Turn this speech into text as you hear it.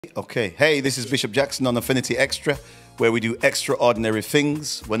Okay, hey, this is Bishop Jackson on Affinity Xtra, where we do extraordinary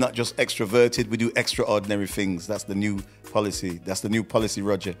things. We're not just extroverted, we do extraordinary things. That's the new policy. That's the new policy,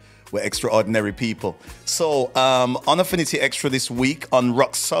 Roger. We're extraordinary people. So, on Affinity Xtra this week on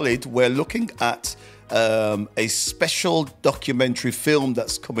Rock Solid, we're looking at a special documentary film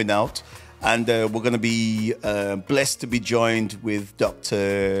that's coming out. And we're going to be blessed to be joined with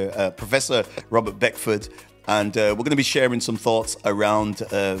Professor Robert Beckford. And we're going to be sharing some thoughts around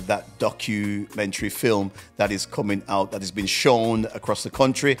that documentary film that is coming out, that has been shown across the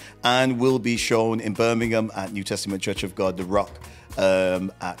country and will be shown in Birmingham at New Testament Church of God, The Rock,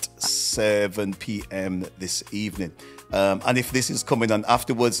 at 7 p.m. this evening. And if this is coming on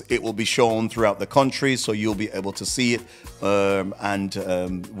afterwards, it will be shown throughout the country, so you'll be able to see it.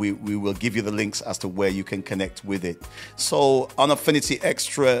 We will give you the links as to where you can connect with it. So on Affinity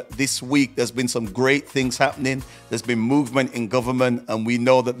Xtra this week, there's been some great things happening. There's been movement in government, and we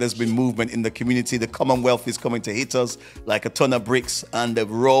know that there's been movement in the community. The Commonwealth is coming to hit us like a ton of bricks, and the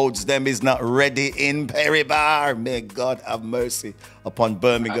roads, them is not ready in Peribar. May God have mercy upon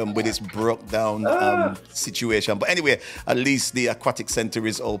Birmingham with its broke down situation. But anyway, at least the aquatic center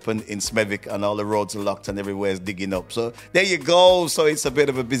is open in Smethwick and all the roads are locked and everywhere is digging up. So there you go. So it's a bit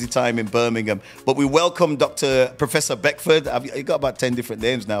of a busy time in Birmingham. But we welcome Professor Beckford. You got about 10 different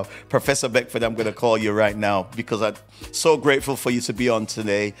names now. Professor Beckford, I'm going to call you right now because I'm so grateful for you to be on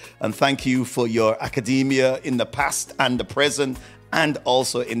today. And thank you for your academia in the past and the present and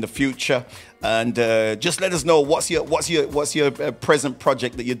also in the future. And just let us know what's your present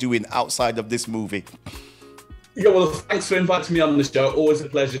project that you're doing outside of this movie. Yeah, well, thanks for inviting me on the show. Always a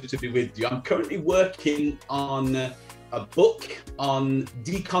pleasure to be with you. I'm currently working on a book on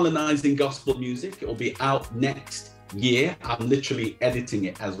decolonizing gospel music. It will be out next year. I'm literally editing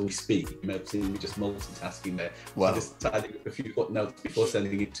it as we speak. You may have seen me just multitasking there. Wow. Just typing a few footnotes before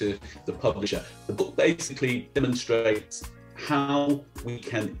sending it to the publisher. The book basically demonstrates how we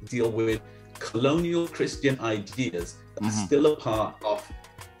can deal with colonial Christian ideas that are still a part of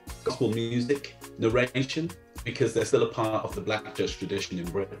gospel music narration, because they're still a part of the Black church tradition in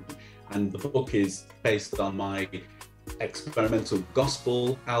Britain. And the book is based on my experimental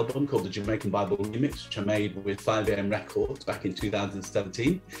gospel album called the Jamaican Bible Remix, which I made with 5am Records back in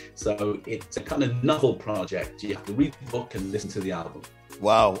 2017. So it's a kind of novel project. You have to read the book and listen to the album.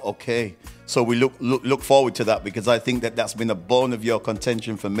 Wow. Okay. So we look forward to that, because I think that that's been a bone of your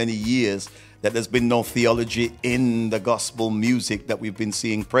contention for many years, that there's been no theology in the gospel music that we've been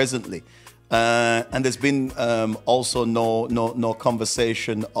seeing presently. And there's been also no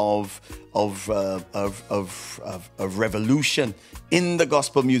conversation of revolution in the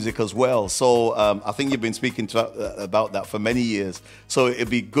gospel music as well. So I think you've been speaking about that for many years. So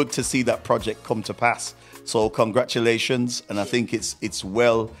it'd be good to see that project come to pass. So congratulations, and I think it's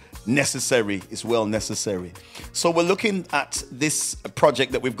well necessary. It's well necessary. So we're looking at this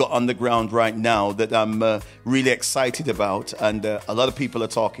project that we've got on the ground right now that I'm really excited about, and a lot of people are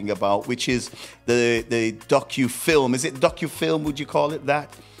talking about, which is the docu-film. Is it docu-film? Would you call it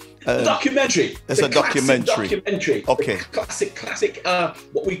that? Documentary. It's a documentary. Okay. Classic.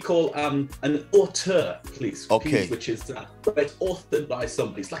 What we call an auteur piece. Okay. Which is it's authored by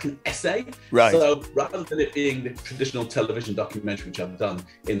somebody. It's like an essay. Right. So rather than it being the traditional television documentary, which I've done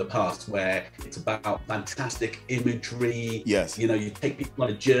in the past, where it's about fantastic imagery. Yes. You know, you take people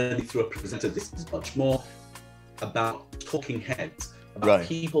on a journey through a presenter. This is much more about talking heads, about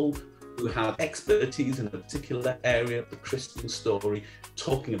people who have expertise in a particular area of the Christian story,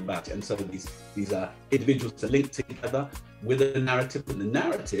 talking about it. And so these individuals are linked together with a narrative, and the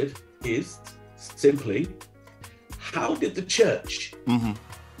narrative is simply, how did the church in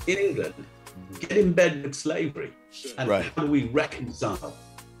England get in bed with slavery, and how do we reconcile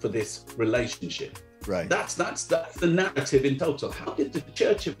for this relationship? Right. That's the narrative in total. How did the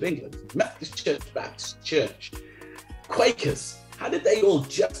Church of England, Methodist Church, Baptist Church, Quakers, how did they all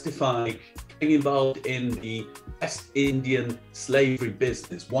justify getting involved in the West Indian slavery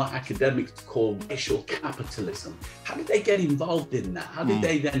business, what academics call racial capitalism? How did they get involved in that? How did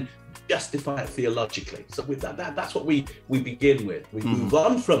they then justify it theologically? So with that's what we begin with. We move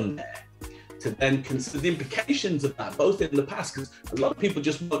on from there to then consider the implications of that, both in the past, because a lot of people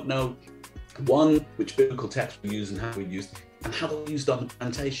just won't know, one, which biblical text we use and how we used, and how they're used on the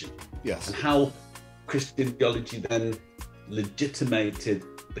plantation. Yes. And how Christian theology then legitimated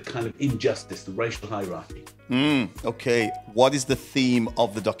the kind of injustice, the racial hierarchy. Okay. What is the theme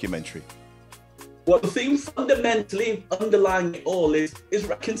of the documentary? Well, the theme fundamentally underlying it all is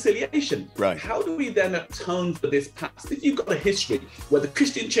reconciliation. Right. How do we then atone for this past? If you've got a history where the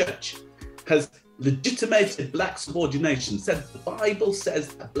Christian church has legitimated black subordination, said the Bible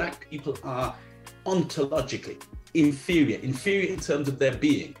says that black people are ontologically inferior in terms of their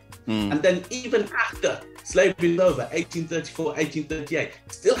being. And then even after slavery is over, 1834, 1838,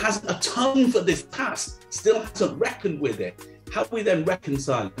 still hasn't atoned for this past, still hasn't reckoned with it. How do we then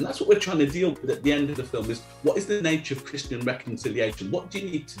reconcile? And that's what we're trying to deal with at the end of the film, is what is the nature of Christian reconciliation? What do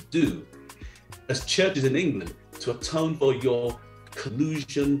you need to do as churches in England to atone for your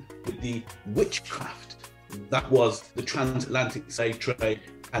collusion with the witchcraft that was the transatlantic slave trade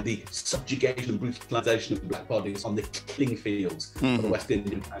and the subjugation and brutalization of black bodies on the killing fields of the West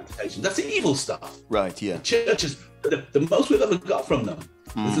Indian plantations? That's evil stuff. Right, yeah. The churches, the most we've ever got from them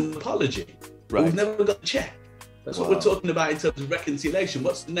is an apology. Right. We've never got a check. That's what we're talking about in terms of reconciliation.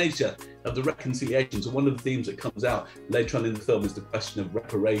 What's the nature of the reconciliation? So one of the themes that comes out later on in the film is the question of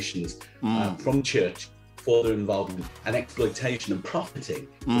reparations from church for their involvement and exploitation and profiting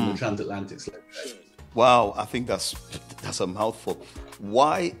from the transatlantic slave trade. Wow, I think that's a mouthful.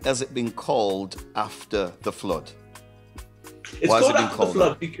 Why has it been called After the Flood? It's called After the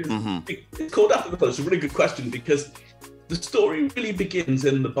Flood because it's called After the Flood. It's a really good question, because the story really begins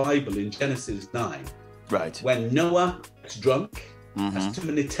in the Bible in Genesis 9. Right. When Noah gets drunk, has too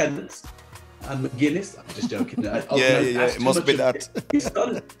many tenants, and McGuinness, I'm just joking. It must be that.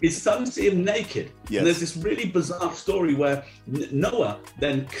 His sons see him naked. Yes. And there's this really bizarre story where Noah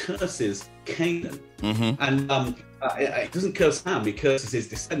then curses Canaan. And it doesn't curse Ham, he curses his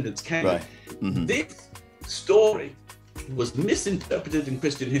descendants, Canaan. Right. This story was misinterpreted in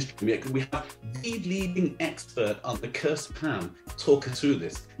Christian history. We have the leading expert on the curse of Ham talk us through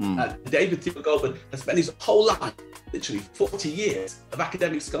this. David Thiel has spent his whole life, literally 40 years of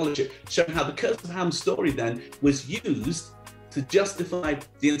academic scholarship, showing how the curse of Ham story then was used to justify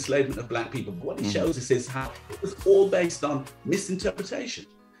the enslavement of black people. But what he shows us is how it was all based on misinterpretation.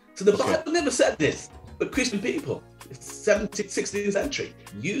 So the Bible never said this, but Christian people, 17th, 16th century,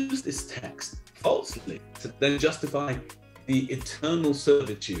 used this text falsely to then justify the eternal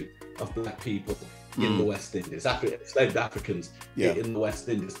servitude of black people in the West Indies, enslaved Africans in the West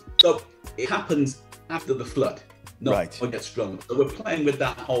Indies. So it happens after the flood. Noah gets drunk. So we're playing with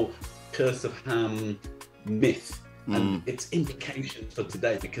that whole curse of Ham myth and its implications for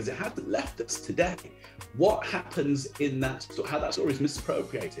today, because it hasn't left us today. What happens in that, how that story is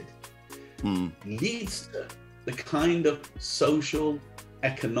misappropriated, leads to the kind of social,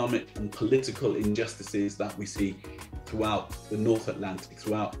 economic and political injustices that we see throughout the North Atlantic,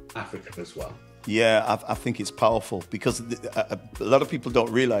 throughout Africa as well. Yeah, I think it's powerful, because a lot of people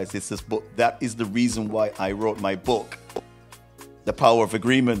don't realize this, but that is the reason why I wrote my book, The Power of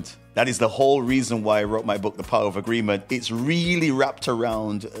Agreement. That is the whole reason why I wrote my book, The Power of Agreement. It's really wrapped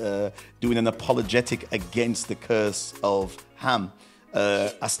around doing an apologetic against the curse of Ham.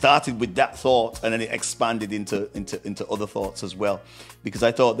 I started with that thought, and then it expanded into other thoughts as well, because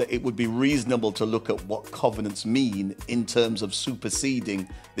I thought that it would be reasonable to look at what covenants mean in terms of superseding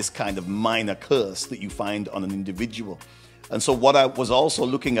this kind of minor curse that you find on an individual. And so what I was also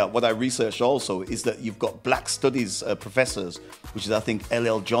looking at, what I researched also, is that you've got black studies professors, which is I think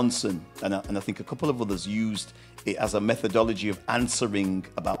L.L. Johnson, and I think a couple of others used it as a methodology of answering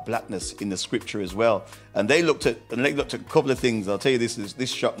about blackness in the scripture as well. And they looked at a couple of things. I'll tell you,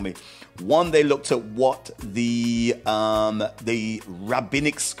 this shocked me. One, they looked at what the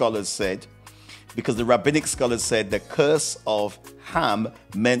rabbinic scholars said, because the rabbinic scholars said the curse of Ham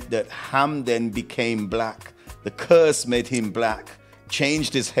meant that Ham then became black. The curse made him black,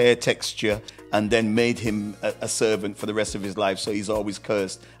 changed his hair texture, and then made him a servant for the rest of his life. So he's always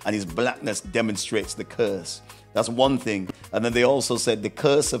cursed, and his blackness demonstrates the curse. That's one thing. And then they also said the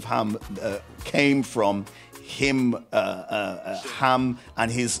curse of Ham came from him, Ham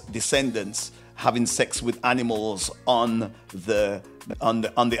and his descendants having sex with animals on the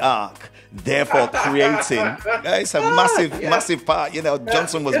ark, therefore creating. It's a massive part. You know,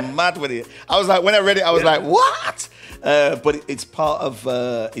 Johnson was mad with it. I was like, when I read it, I was like, what? But it's part of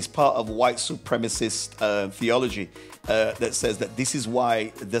white supremacist theology that says that this is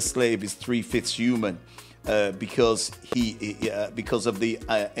why the slave is 3/5 human. Because of the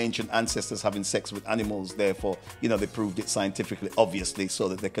ancient ancestors having sex with animals, therefore, you know, they proved it scientifically, obviously, so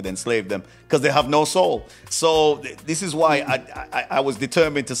that they could enslave them, because they have no soul. So this is why I was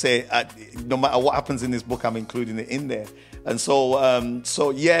determined to say, no matter what happens in this book, I'm including it in there. And so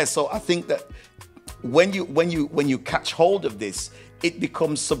I think that when you catch hold of this, it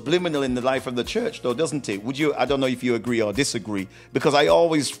becomes subliminal in the life of the church, though, doesn't it? Would you? I don't know if you agree or disagree, because I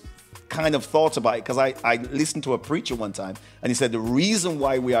always kind of thought about it, because I listened to a preacher one time, and he said the reason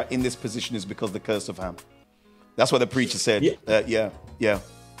why we are in this position is because of the curse of Ham. That's what the preacher said. Yeah.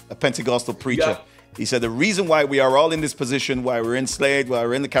 a Pentecostal preacher. Yeah. He said the reason why we are all in this position, why we're enslaved, why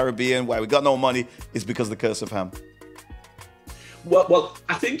we're in the Caribbean, why we got no money, is because of the curse of Ham. Well,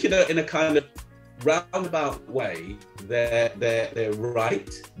 I think in a kind of roundabout way, they're right,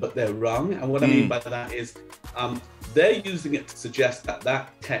 but they're wrong. And what I mean by that is they're using it to suggest that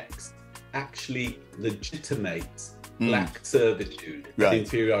that text actually legitimates black servitude and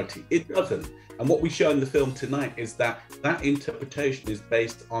inferiority. It doesn't. And what we show in the film tonight is that that interpretation is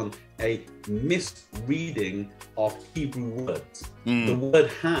based on a misreading of Hebrew words. The word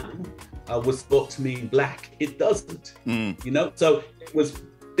Ham was thought to mean black. It doesn't, you know? So it was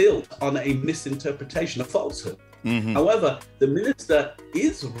built on a misinterpretation, a falsehood. However, the minister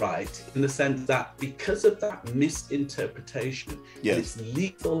is right in the sense that because of that misinterpretation, its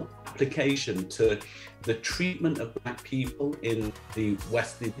lethal application to the treatment of black people in the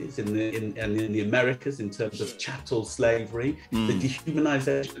West Indies, in the Americas, in terms of chattel slavery, the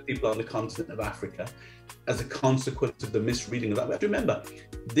dehumanization of people on the continent of Africa, as a consequence of the misreading of that. But remember,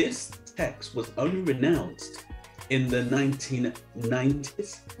 this text was only renounced in the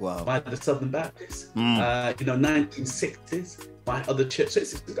 1990s by the Southern Baptists, 1960s by other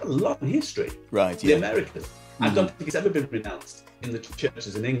churches. So it's got a long history. Right. The Americas. I don't think it's ever been renounced in the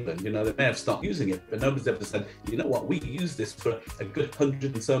churches in England. You know, they may have stopped using it, but nobody's ever said, you know what, we used this for a good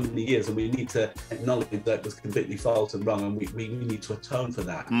 100 and so many years, and we need to acknowledge that it was completely false and wrong, and we need to atone for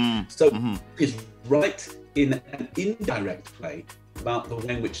that. So it's right in an indirect way about the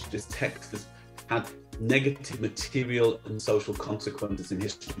way in which this text has had negative material and social consequences in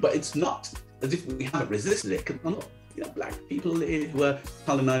history. But it's not as if we haven't resisted it. You know, black people who were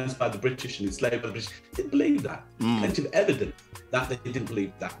colonized by the British and enslaved by the British didn't believe that. Plenty of evidence that they didn't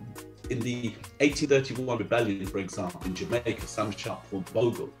believe that. In the 1831 rebellion, for example, in Jamaica, Sam Sharp for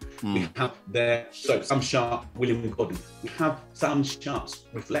Bogle, we have Sam Sharp, William Gordon, we have Sam Sharp's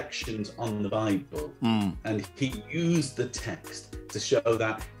reflections on the Bible, and he used the text to show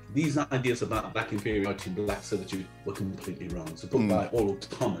that these ideas about black inferiority and black servitude were completely wrong. It's a book by Oral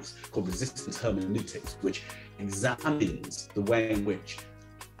Thomas called Resistance Hermeneutics, which examines the way in which,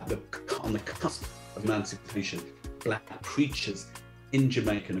 on the cusp of emancipation, black preachers in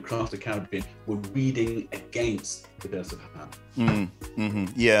Jamaica and across the Caribbean were reading against the curse of Ham.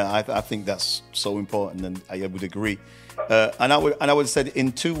 Yeah, I think that's so important, and I would agree. And I would say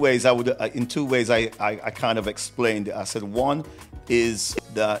in two ways. I kind of explained it. I said one is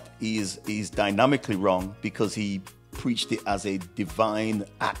that he's dynamically wrong because he preached it as a divine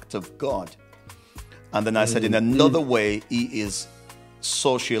act of God, and then I said in another way he is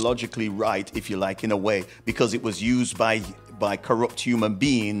sociologically right, if you like, in a way, because it was used by corrupt human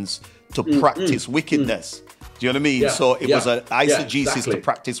beings to practice wickedness. Do you know what I mean? So it was an eisegesis to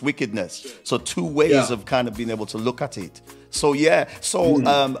practice wickedness. So two ways of kind of being able to look at it. So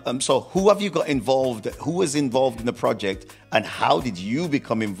so who have you got involved? Who was involved in the project, and how did you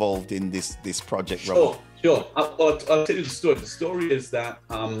become involved in this project, Robert? Sure. I'll tell you the story. The story is that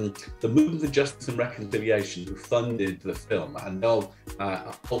the Movement of Justice and Reconciliation, who funded the film, and Noel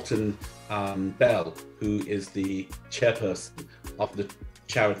Alton Bell, who is the chairperson of the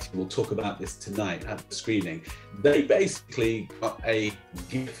charity, will talk about this tonight at the screening. They basically got a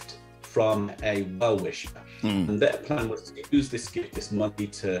gift from a well-wisher. And their plan was to use this gift, this money,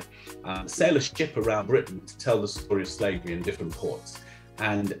 to sail a ship around Britain to tell the story of slavery in different ports.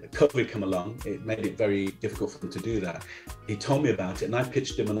 And COVID came along, it made it very difficult for them to do that. He told me about it, and I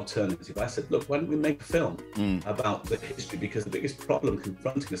pitched him an alternative. I said, look, why don't we make a film about the history? Because the biggest problem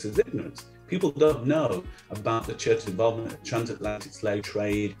confronting us is ignorance. People don't know about the church's involvement in the transatlantic slave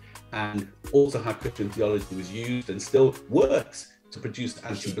trade, and also how Christian theology was used and still works to produce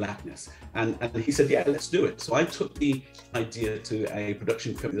anti-blackness. And he said, yeah, let's do it. So I took the idea to a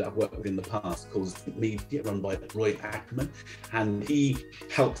production company that I've worked with in the past called Media, run by Roy Ackerman. And he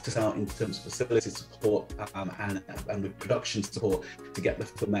helped us out in terms of facility support and with production support to get the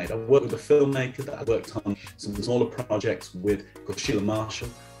film made. I worked with a filmmaker that I worked on some smaller projects with, called Sheila Marshall,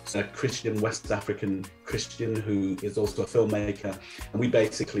 a Christian, West African Christian, who is also a filmmaker. And we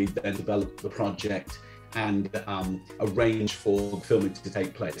basically then developed the project and arrange for filming to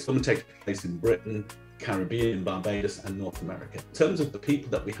take place. It's going to take place in Britain, Caribbean, Barbados, and North America. In terms of the people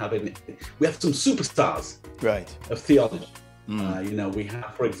that we have in it, we have some superstars of theology. You know, we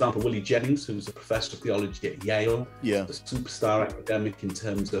have, for example, Willie Jennings, who's a professor of theology at Yale, the superstar academic in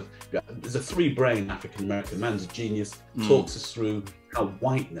terms of, there's a three-brain African-American man's a genius, talks us through how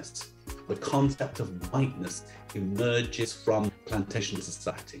whiteness, the concept of whiteness emerges from plantation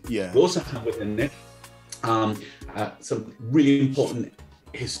society. We also have within it some really important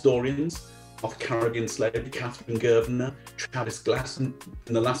historians of Caribbean slavery, Catherine Gervner, Travis Glass, and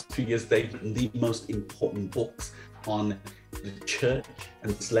in the last few years, they've written the most important books on the church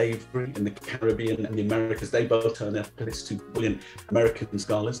and slavery in the Caribbean and the Americas. They both turn up. It's two brilliant American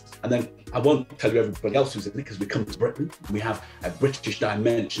scholars. And then I won't tell you everybody else who's in it, because we come to Britain. We have a British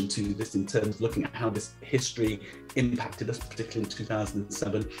dimension to this in terms of looking at how this history impacted us, particularly in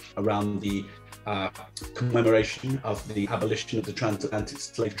 2007, around the commemoration of the abolition of the transatlantic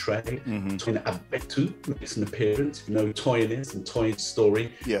slave trade. Toyin Abetu makes an appearance. You know who Toyin is and Toyin's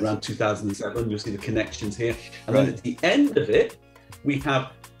story around 2007. You'll see the connections here. And then at the end of it, we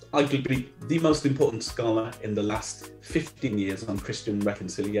have arguably the most important scholar in the last 15 years on Christian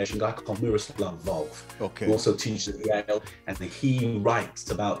reconciliation, a guy called Miroslav Volf, who also teaches at Yale, and he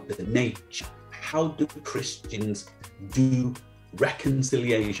writes about the nature. How do Christians do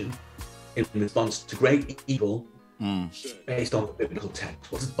reconciliation in response to great evil based on the biblical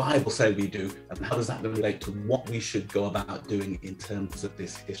text? What does the Bible say we do, and how does that relate to what we should go about doing in terms of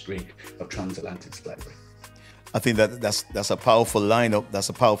this history of transatlantic slavery? I think that's a powerful lineup. That's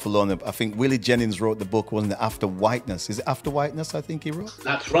a powerful lineup. I think Willie Jennings wrote the book, wasn't it? After Whiteness. Is it After Whiteness? I think he wrote.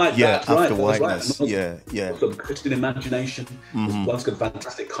 That's right. Yeah, that's After right. Whiteness. Right. Yeah. Also, the Christian imagination. One's got a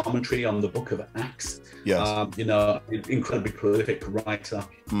fantastic commentary on the Book of Acts. Yes. You know, incredibly prolific writer,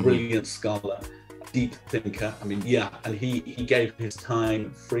 brilliant scholar, deep thinker. I mean, yeah, and he gave his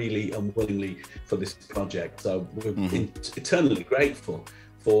time freely and willingly for this project. So we're eternally grateful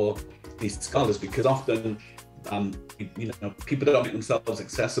for these scholars, because often you know, people don't make themselves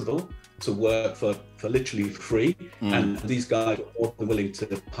accessible to work for literally free, and these guys are more than willing to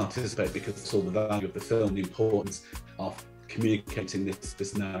participate because they saw the value of the film, the importance of communicating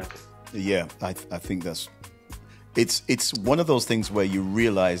this narrative. Yeah, I think it's one of those things where you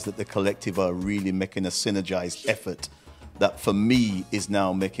realize that the collective are really making a synergized effort that for me is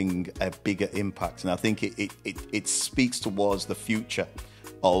now making a bigger impact, and I think it speaks towards the future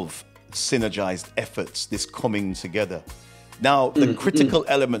of synergized efforts, this coming together. Now, the critical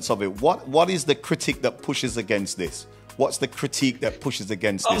elements of it, what is the critique that pushes against this? What's the critique that pushes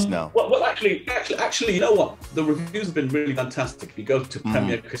against this now? Well, actually, you know what? The reviews have been really fantastic. If you go to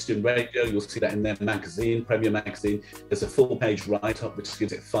Premier Christian Radio, you'll see that in their magazine, Premier Magazine. There's a full-page write-up which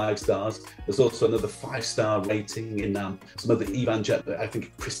gives it 5 stars. There's also another 5-star rating in some of the evangelical, I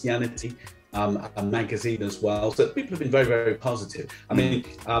think, Christianity a magazine as well. So people have been very, very positive. I mean,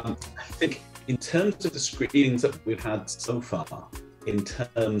 I think in terms of the screenings that we've had so far, in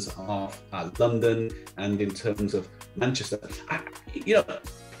terms of London and in terms of Manchester, you know,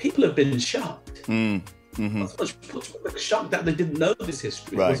 people have been shocked. Shocked that they didn't know this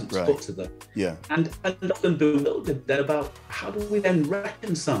history wasn't taught to them. Yeah, and often bewildered then about how do we then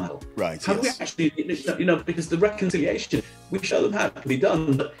reconcile? How do we actually, you know, because the reconciliation, we show them how it can be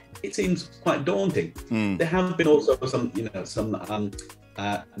done, but it seems quite daunting. There have been also some, you know, some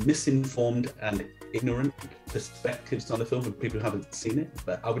misinformed and ignorant perspectives on the film from people who haven't seen it,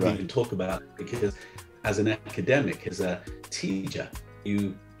 but I wouldn't even talk about it, because as an academic, as a teacher,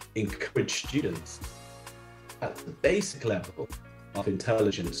 you encourage students at the basic level of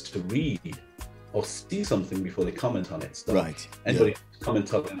intelligence to read or see something before they comment on it. So anybody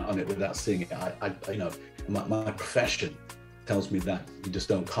comment on it without seeing it, I you know, my profession tells me that you just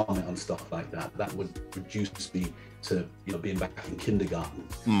don't comment on stuff like that. That would reduce me to, you know, being back in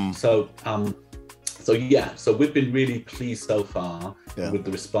kindergarten. So yeah, so we've been really pleased so far with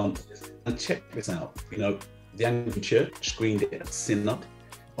the responses. And check this out, you know, the Anglican Church screened it at Synod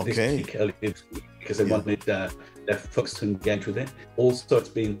this week, early this week, because they wanted their folks to engage with it. Also, it's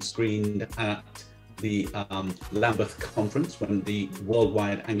been screened at the Lambeth Conference, when the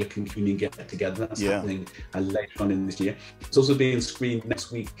Worldwide Anglican Communion get together. That's happening later on in this year. It's also being screened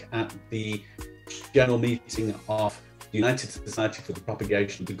next week at the General Meeting of the United Society for the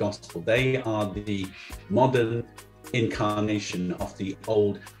Propagation of the Gospel. They are the modern incarnation of the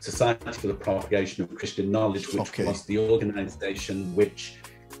old Society for the Propagation of Christian Knowledge, which was the organization which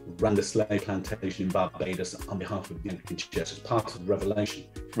ran the slave plantation in Barbados on behalf of the Anglican Church as part of the revelation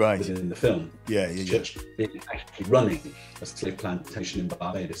within the film. Church actually running a slave plantation in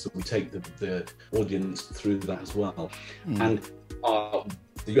Barbados. So we take the audience through that as well. And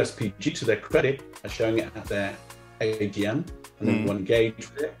the USPG, to their credit, are showing it at their AGM, and they want to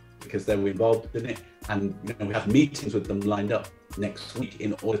engage with it because they were involved in it. And you know, we have meetings with them lined up next week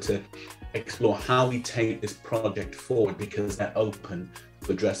in order to explore how we take this project forward, because they're open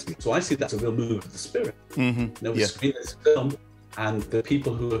to addressing it. So I see that's a real move of the spirit. You know, we screen this film, and the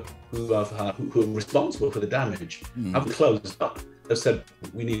people who are responsible for the damage have closed up have said,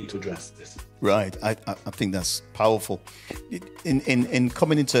 we need to address this. Right. I think that's powerful. In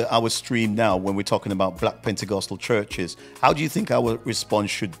coming into our stream now, when we're talking about Black Pentecostal churches, how do you think our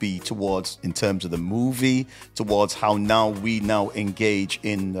response should be towards, in terms of the movie, towards how now we engage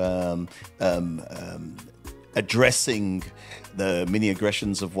in addressing the many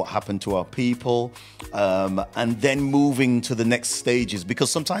aggressions of what happened to our people, and then moving to the next stages? Because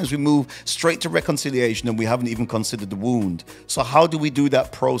sometimes we move straight to reconciliation and we haven't even considered the wound. So how do we do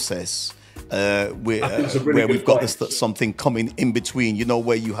that process where we've got something coming in between, you know,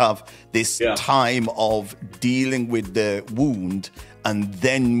 where you have this time of dealing with the wound and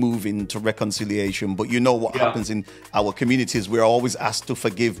then moving to reconciliation? But you know what happens in our communities, we're always asked to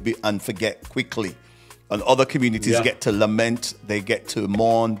forgive and forget quickly. And other communities get to lament, they get to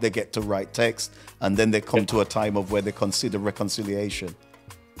mourn, they get to write text, and then they come to a time of where they consider reconciliation.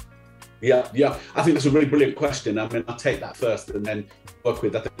 Yeah. I think that's a really brilliant question. I mean, I'll take that first and then work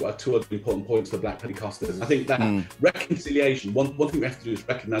with, I think, two other important points for Black Pentecostals. I think that reconciliation, one thing we have to do is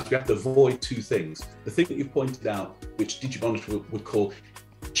recognize we have to avoid two things. The thing that you pointed out, which Digibonish would call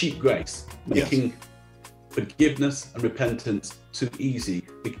cheap grace, making forgiveness and repentance too easy,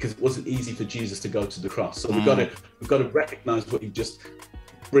 because it wasn't easy for Jesus to go to the cross. So we've got to recognize what you just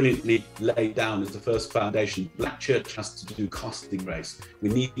brilliantly laid down as the first foundation. Black church has to do costly grace. We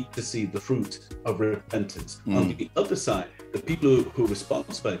need to see the fruit of repentance. On the other side, the people who are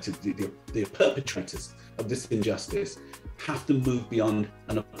responsible, the perpetrators of this injustice, have to move beyond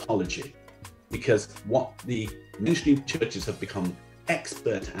an apology, because what the mainstream churches have become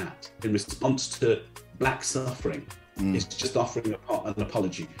expert at in response to Black suffering is just offering an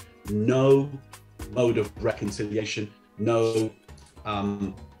apology. No mode of reconciliation, no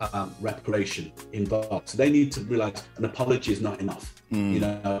reparation involved. So they need to realize an apology is not enough. You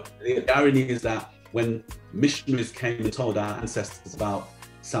know, the irony is that when missionaries came and told our ancestors about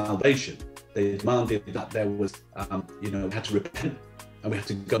salvation, they demanded that there was, we had to repent and we had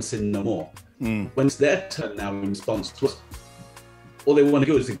to go and sin no more. When it's their turn now in response to us, all they want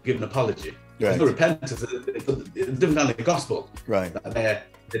to do is to give an apology. There's no repentance. It's a different kind of gospel that they're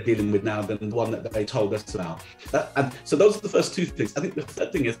dealing with now than the one that they told us about. And so those are the first two things. I think the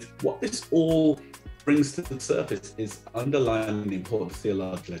third thing is what this all brings to the surface is underlying the importance of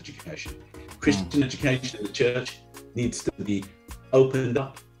theological education. Christian education in the church needs to be opened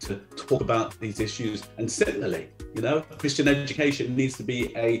up to talk about these issues. And similarly, Christian education needs to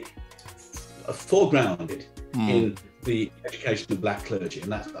be a foregrounded in the education of Black clergy,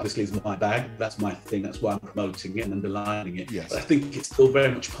 and that obviously is my bag. That's my thing. That's why I'm promoting it and underlining it. But I think it's still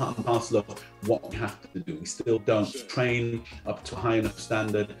very much part and parcel of what we have to do. We still don't train up to a high enough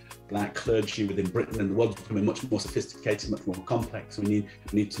standard Black clergy within Britain, and the world's becoming much more sophisticated, much more complex. We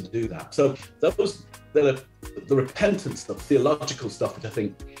need to do that. So those the repentance stuff, theological stuff, which I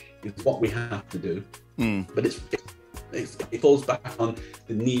think is what we have to do. But it falls back on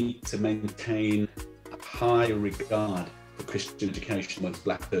the need to maintain high regard for Christian education amongst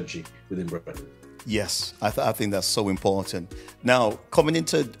Black clergy within Britain. Yes, I think that's so important. Now, coming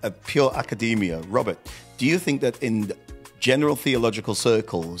into a pure academia, Robert, do you think that in general theological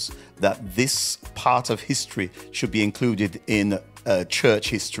circles that this part of history should be included in church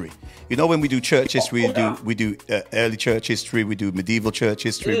history? You know, when we do church history, we do early church history, we do medieval church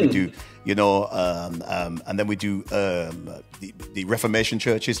history, we do, and then we do the Reformation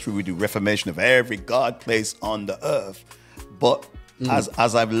church history, we do Reformation of every God place on the earth. But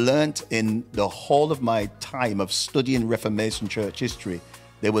as I've learned in the whole of my time of studying Reformation church history,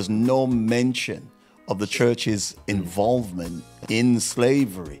 there was no mention of the church's involvement in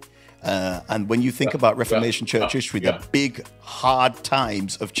slavery. And when you think about Reformation church history, the big hard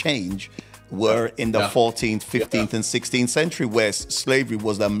times of change were in the 14th, 15th, and 16th century, where slavery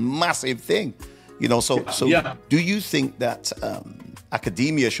was a massive thing. Do you think that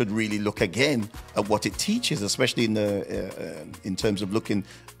academia should really look again at what it teaches, especially in terms of looking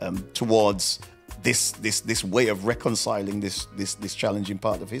towards this way of reconciling this challenging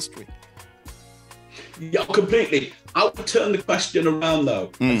part of history? Yeah, completely. I would turn the question around,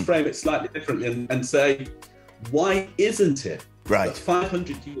 though, and frame it slightly differently and say, why isn't it that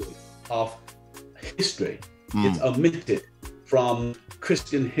 500 years of history is omitted from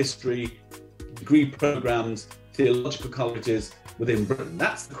Christian history degree programs, theological colleges within Britain?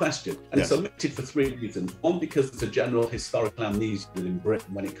 That's the question. And it's omitted for three reasons. One, because there's a general historical amnesia within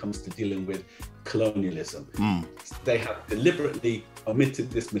Britain when it comes to dealing with colonialism. They have deliberately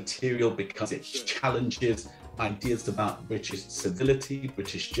omitted this material because it challenges ideas about British civility,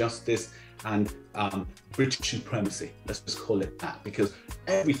 British justice, and British supremacy. Let's just call it that, because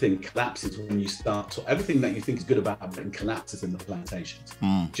everything collapses when you start to, everything that you think is good about Britain collapses in the plantations.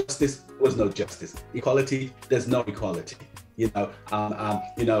 Justice, there was no justice. Equality, there's no equality.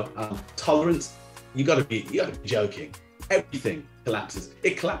 Tolerance, you gotta be joking. Everything collapses.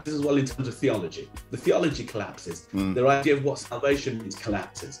 It collapses as well in terms of theology. The theology collapses. Their idea of what salvation means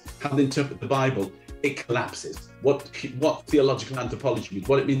collapses. How they interpret the Bible, it collapses. What theological anthropology means,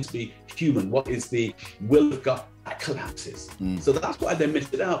 what it means to be human, what is the will of God, that collapses. So that's why they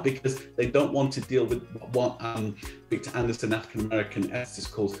missed it out, because they don't want to deal with what Victor Anderson, African-American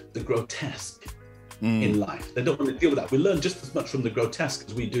ethicist, calls the grotesque in life. They don't want to deal with that. We learn just as much from the grotesque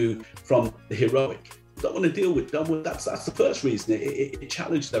as we do from the heroic. Don't want to deal with that's the first reason. It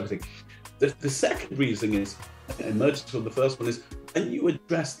challenges everything. The second reason is, emerges from the first one, is when you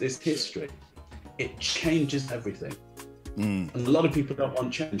address this history, it changes everything. And a lot of people don't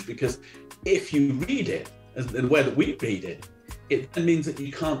want change, because if you read it in the way that we read it, it then means that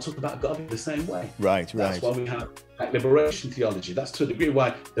you can't talk about God in the same way. That's why we have liberation theology. That's to a degree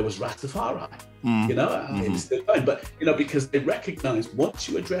why there was Rastafari. It's still fine, but because they recognize once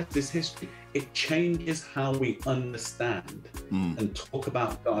you address this history, it changes how we understand and talk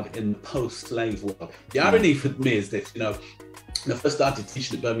about God in the post-slave world. The irony for me is this, when I first started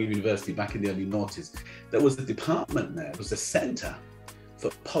teaching at Birmingham University back in the early noughties, there was a department there, it was a centre for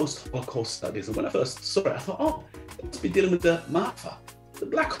post-Holocaust studies. And when I first saw it, I thought, oh, it must be dealing with the Marfa, the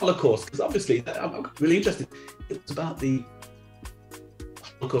Black Holocaust, because obviously I'm really interested. It was about the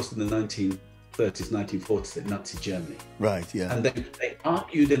Holocaust in the 1930s, 1940s in Nazi Germany. And they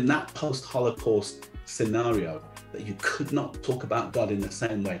argued in that post-Holocaust scenario that you could not talk about God in the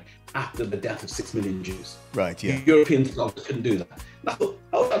same way after the death of 6 million Jews. European scholars couldn't do that. And I thought,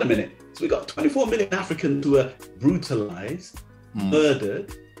 hold on a minute. So we got 24 million Africans who were brutalized,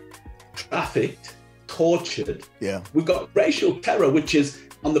 murdered, trafficked, tortured. We've got racial terror, which is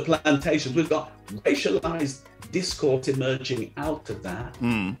on the plantations. We've got racialized discourse emerging out of that.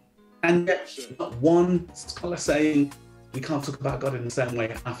 And yet, not one scholar saying we can't talk about God in the same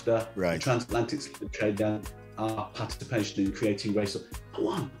way after the transatlantic slave trade down our participation in creating racial. No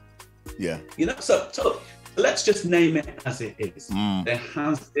one. So let's just name it as it is. There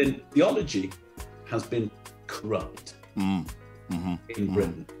has been, theology has been corrupt in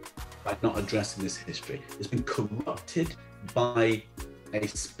Britain by not addressing this history. It's been corrupted by a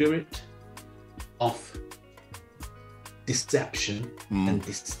spirit of deception and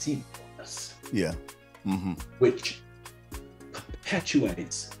deceitfulness, which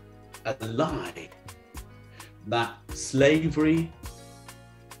perpetuates a lie that slavery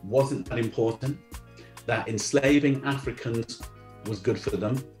wasn't that important, that enslaving Africans was good for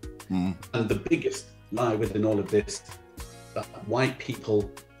them, and the biggest lie within all of this, that white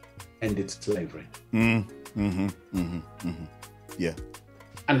people ended slavery.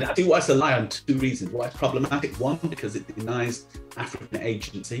 And I think why it's a lie on two reasons. Why it's problematic: one, because it denies African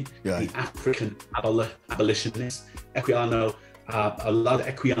agency, the African abolitionists, Equiano, a lot of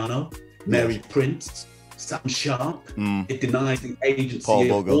Equiano, Mary Prince, Sam Sharp. It denies the agency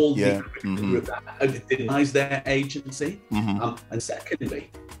of all the African group. It denies their agency. And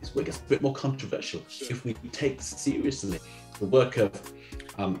secondly, it's where it gets a bit more controversial. If we take seriously the work of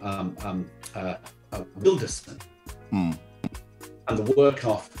Wilderson and the work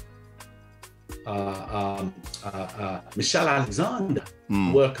of Michelle Alexander,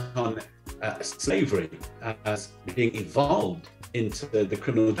 work on slavery as being evolved into the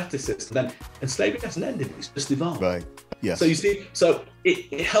criminal justice system, and slavery hasn't ended, it's just evolved. So you see, so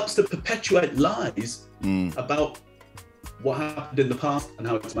it helps to perpetuate lies about what happened in the past and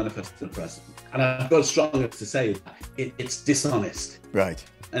how it's manifested in the present. And I've got stronger to say that it's dishonest. And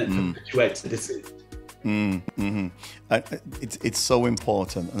it perpetuates the deceit. It's so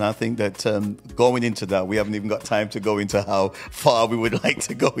important, and I think that going into that, we haven't even got time to go into how far we would like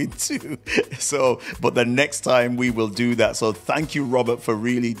to go into. But the next time we will do that. So thank you, Robert, for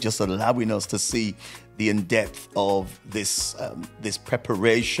really just allowing us to see the in-depth of this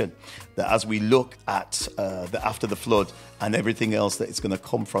preparation, that as we look at the after the flood and everything else that is going to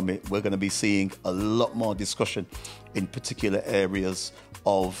come from it, we're going to be seeing a lot more discussion in particular areas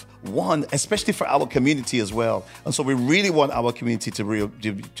of one, especially for our community as well. And so we really want our community to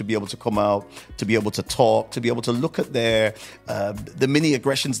be able to come out, to be able to talk, to be able to look at the many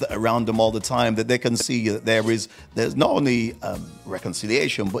aggressions that are around them all the time, that they can see that there's not only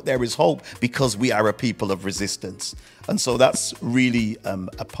reconciliation, but there is hope, because we are a people of resistance. And so that's really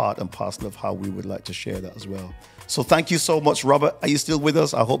a part and parcel of how we would like to share that as well. So thank you so much, Robert. Are you still with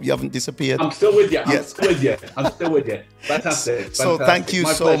us? I hope you haven't disappeared. I'm still with you. Yes. I'm still with you. I'm still with you. Fantastic. So thank you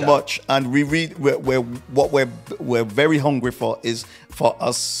so much. And we're very hungry for is for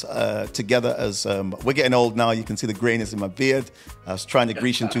us together as we're getting old now. You can see the grayness in my beard. I was trying to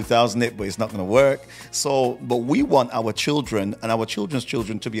Grecian 2000 it, but it's not going to work. So, but we want our children and our children's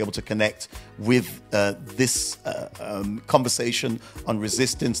children to be able to connect with this conversation on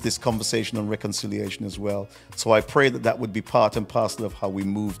resistance, this conversation on reconciliation as well. So I pray that that would be part and parcel of how we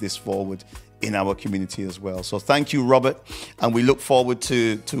move this forward in our community as well. So thank you, Robert. And we look forward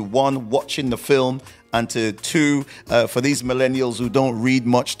to one, watching the film, and to two, for these millennials who don't read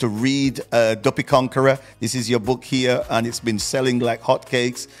much, to read Duppy Conqueror. This is your book here, and it's been selling like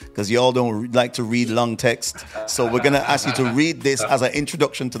hotcakes because you all don't like to read long text. So we're going to ask you to read this as an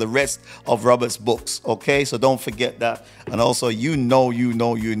introduction to the rest of Robert's books, okay? So don't forget that. And also, you know,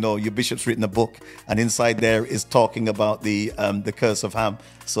 your bishop's written a book, and inside there is talking about the curse of Ham.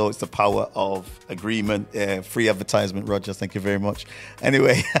 So it's the power of agreement. Free advertisement, Roger. Thank you very much.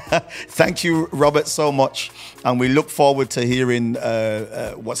 Anyway, thank you, Robert, so much. And we look forward to hearing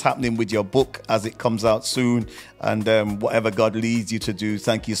what's happening with your book as it comes out soon. And whatever God leads you to do,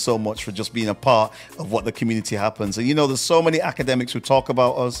 thank you so much for just being a part of what the community happens. And you know, there's so many academics who talk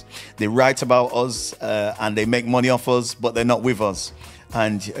about us, they write about us, and they make money off us, but they're not with us.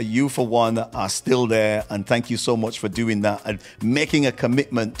 And you, for one, are still there. And thank you so much for doing that and making a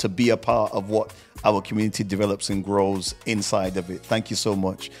commitment to be a part of what our community develops and grows inside of it. Thank you so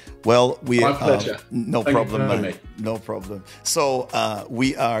much. Well, my pleasure. No problem, man. No problem. So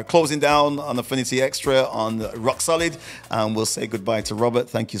we are closing down on Affinity Xtra on Rock Solid, and we'll say goodbye to Robert.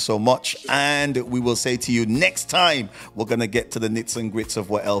 Thank you so much. And we will say to you next time, we're going to get to the nits and grits of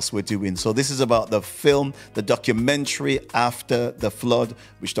what else we're doing. So this is about the film, the documentary After the Flood,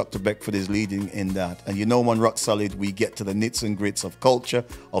 which Dr. Beckford is leading in that. And you know, on Rock Solid, we get to the nits and grits of culture,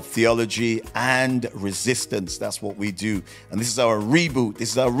 of theology, and resistance. That's what we do. And this is our reboot.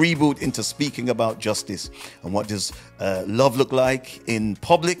 This is our reboot into speaking about justice. And what does love look like in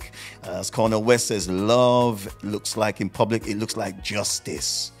public? As Cornel West says, love looks like in public, it looks like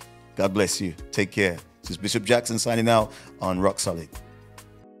justice. God bless you. Take care. This is Bishop Jackson signing out on Rock Solid.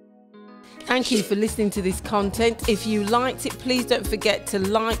 Thank you for listening to this content. If you liked it, please don't forget to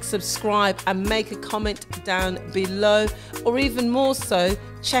like, subscribe, and make a comment down below. Or even more so,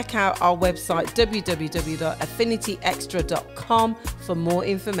 check out our website, www.affinityxtra.com, for more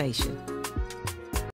information.